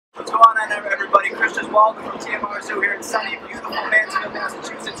going on, everybody? Gesualdo from TMRZoo here in sunny, beautiful Mansfield,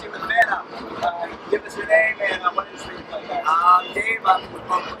 Massachusetts, here with Vanna. Give us your name and what industry you play in. Dave, I'm with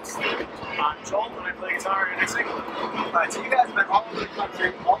vocalist. I'm Joel, and I play guitar and I sing. Alright, so you guys have been all over the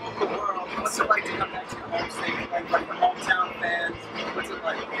country, all over the world. What's it like to come back to your home state, like your hometown fans? What's it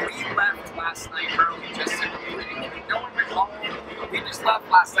like? We left last night early just to no one went home. We just left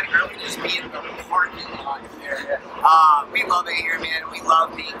last night early to just be in the parking lot here. We love it here, man. We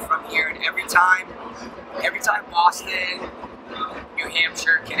love being from here, and every time Boston, New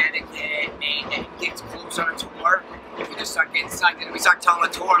Hampshire, Connecticut, Maine gets close on a tour, we just start getting psyched, and we start telling the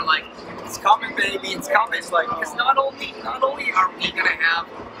tour like, "It's coming, baby, it's coming." It's like, because not only are we gonna have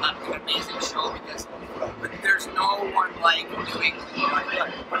an amazing show, because there's no one like doing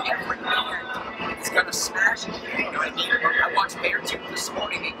but every band is gonna smash it. You know what I mean? I watched Beartooth this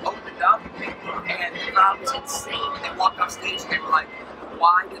morning. They opened up, and the crowd was insane. And they walked off stage, and they were like,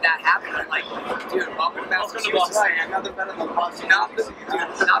 "Why did that happen?" I'm like, "Dude, welcome to Massachusetts." Right, nothing better than Boston. Nothing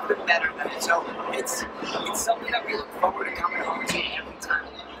better than it. So it's something that we look forward to coming home to every time.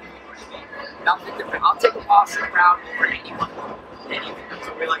 Nothing different. I'll take a Boston crowd over anyone. That's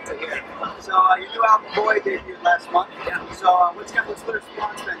what we like to hear. So your new album, Boy, debuted last month. Yeah. So what's the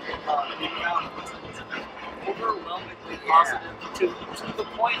response been? Overwhelmingly positive to the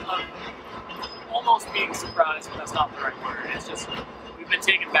point of almost being surprised, but that's not the right word. It's just, we've been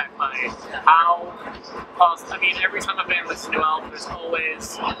taken back by how positive. I mean, every time a band releases a new album, there's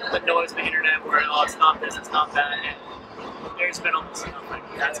always the noise of the internet where, oh, it's not this, it's not that, and there's been almost nothing.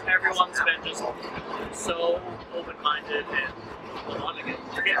 Everyone's been just so open-minded and loving it.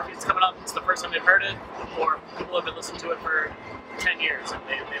 Forget if it's coming up, it's the first time they've heard it, or people have been listening to it for 10 years and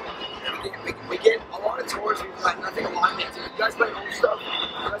they love it. We get a lot of tours, we've got nothing along it. You guys play old stuff?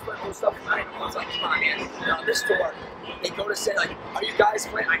 You guys play old stuff tonight? I was like, come on, man. On this tour, they go to say, like, are you guys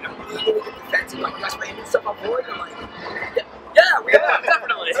playing? I immediately get defensive, like, you guys playing new stuff on board? And I'm like, we are,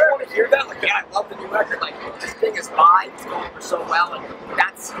 definitely. You want to hear that? Like, yeah, I love the new record. Like, this thing is live, it's going over so well, and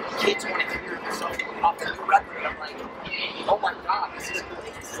that's, kids want to hear something off the new record. And I'm like, oh my god, this is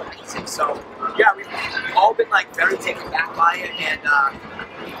amazing. So, yeah, we've all been, like, very taken back by it, and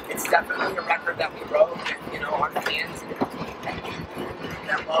it's definitely a record that we wrote, and, you know, our fans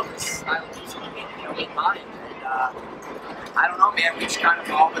that love this style of music, you know, in mind. And, I don't know, man, we just kind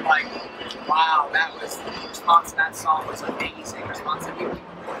of all been like, wow, that was, the response to that song was amazing. Response to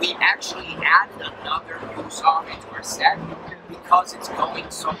we actually added another new song into our set because it's going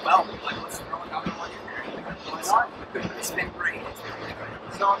so well. We're like, let's throw another one in there. It's been great. It's been really great.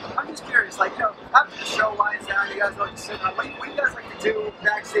 So I'm just curious, like, you know, after the show winds down, you guys like to sit around. What do you guys like to do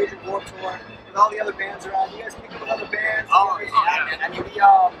backstage at Warped Tour with all the other bands around? You guys pick up with other bands? Oh, yeah, man. I mean, we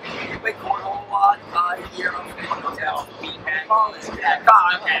play cornhole a lot here on the hotel.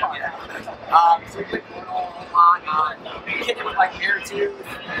 So we play cornhole a lot. We kick it with like Beartooth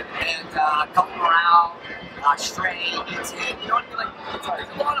and Couple Morale, Stray, Eaton. You know what I mean? Like, there's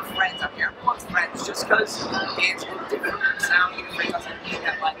a lot of friends up here. Everyone's friends. Just because bands look different, sound different, doesn't mean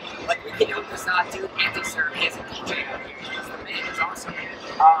that like we can do this dude anti-serve. He has a DJ. He's the man. He's awesome.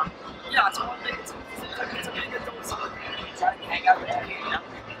 Yeah, it's one thing. It's a big adult song. We try to hang out with you, you know.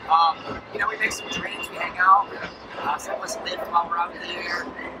 You know, we make some drinks, we hang out. Some of us live while we're out here.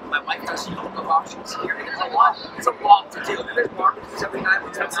 My wife does yoga while she's here. It's a lot to do. There's barbecues every night.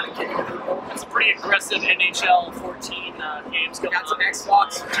 We're kind of kidding people. It's a pretty aggressive NHL 14 games going on. Got some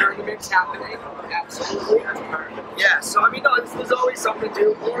Xbox tournaments happening. Absolutely. Yeah, so I mean, no, there's always something to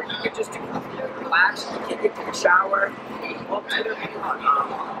do. Or you can just do nothing, relax, you can get to the shower, walk to the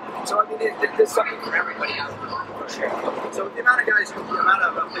so I mean, there's something for everybody out there, for sure. So the amount of guys, the amount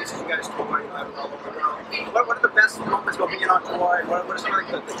of places you guys tour, you know, all over the world. What are the best moments about being on tour? What are some of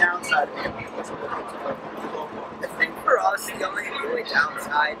the downside of being on tour? I think for us, the only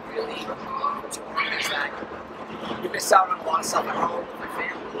downside really to touring is that you miss out on a lot of stuff at home with your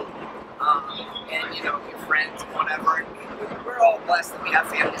family, and you know, your friends, whatever. We're all blessed that we have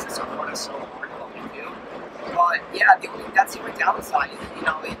families that support us so hard in what we do. But yeah, that's the only downside. You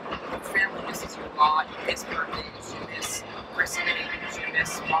know, your family misses you a lot. You miss birthdays, you miss christenings, you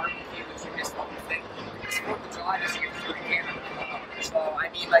miss barbecues, you miss everything. You miss 4th of July this year here in Canada. So I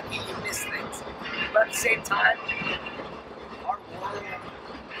mean, like you miss things. But at the same time, our world,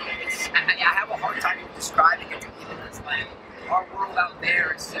 I have a hard time even describing it to people. It's like our world out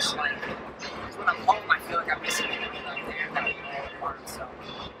there is just like, because when I'm home, I feel like I'm missing the world out there that we all apart. So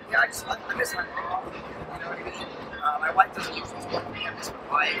yeah, I miss my mom. You know what I mean? My wife doesn't usually support me. I miss my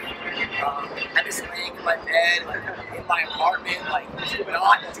wife. I miss laying in my bed, in my apartment, like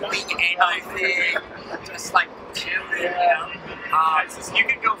not doing anything, just like chilling, you know. You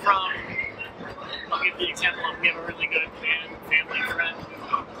can go from, I'll give the example of, we have a really good family friend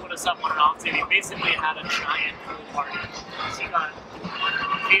who put us up on an off day. He basically had a giant pool party. She got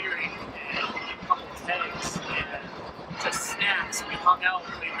catering and a couple of kegs and just snacks. We hung out,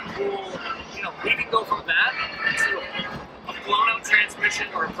 played the pool. You know, we can go from that to a blown out transmission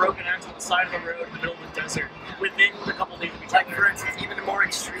or a broken axle on the side of the road in the middle of the desert within a couple of days of each other. Like, for instance, even more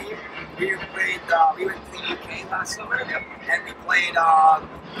extreme, we went to the UK last summer, and we played,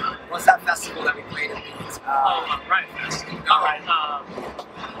 what's that festival that we played in Leeds? Riot Fest.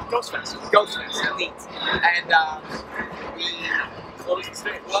 Ghost Fest. Ghost Fest in Leeds. And we Closed the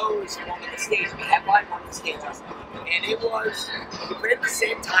stage. closed one of the stages. We headlined one of the stages. And it was, we played at the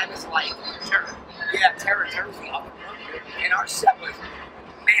same time as, like, Terror. Yeah, Terror was the other one. And our set was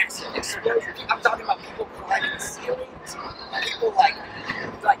massive, explosions. I'm talking about people climbing the ceilings, people like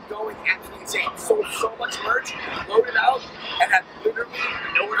going absolutely insane. Sold so much merch, loaded out, and had literally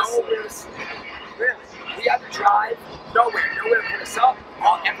nowhere to sleep. Really, we had to drive nowhere to put us up.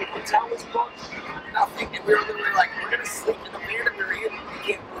 Every hotel was booked, nothing, and we were literally like, we're gonna sleep in the van that we were in.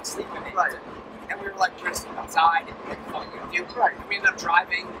 We can't really sleep in it. Right. And we were like, we're gonna sleep outside and what are we gonna do? Right. And we ended up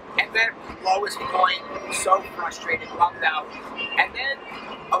driving, and then lowest point, so frustrated, bummed out, and then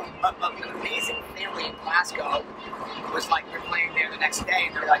an amazing family in Glasgow was like, we're playing there the next day,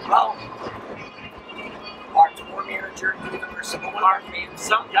 and they're like, well, our tour manager knew them or some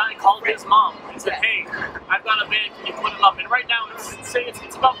guy called his mom and said, hey, I've got a band, can you put them up? And right now,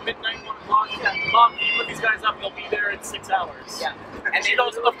 it's about midnight, 1 o'clock. Yeah. Mom, can you put these guys up? They'll be there in 6 hours. Yeah. And she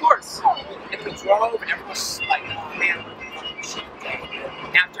goes, of course. And we drove, and everyone was like, oh man, shit day.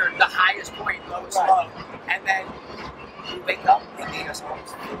 After the highest point, lowest low. And then we wake up, they made us all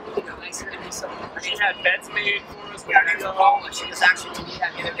nice and some. She had beds made for us. Yeah, next to Paula, she was actually to me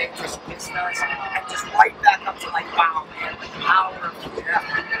that the other day, just kissed us, and just right back up to like, wow, man, like the power of the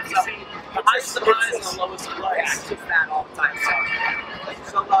You see, the highest of highs and the lowest of lows. Yeah, it's just that all the time.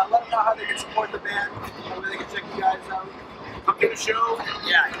 So let them know how they can support the band, where they can check you guys out. Come to a show.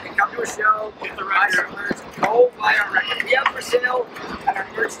 Yeah, you can come to a show, Get the buy record. some merch, go buy our record. We have for sale at our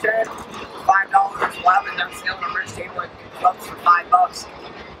merch tent for $5. We'll have it on sale at our merch table at clubs for $5.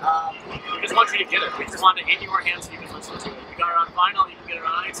 We just want you to get it. We just want it in your hands so you can listen to it. We got it on vinyl, you can get it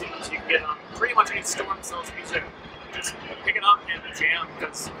on iTunes, you can get it on pretty much any store that sells music. Just pick it up and jam,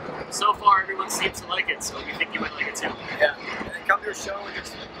 because so far everyone seems to like it, so we think you might like it too. Yeah, and then come to a show and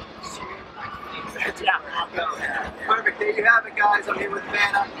just Yeah. Perfect. There you have it, guys. I'm here with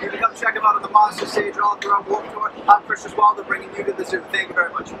Vanna. You can come check them out on the Monster stage all throughout Warped Tour. I'm Gesualdo, bringing you to the zoo. Thank you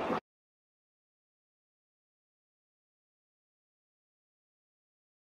very much.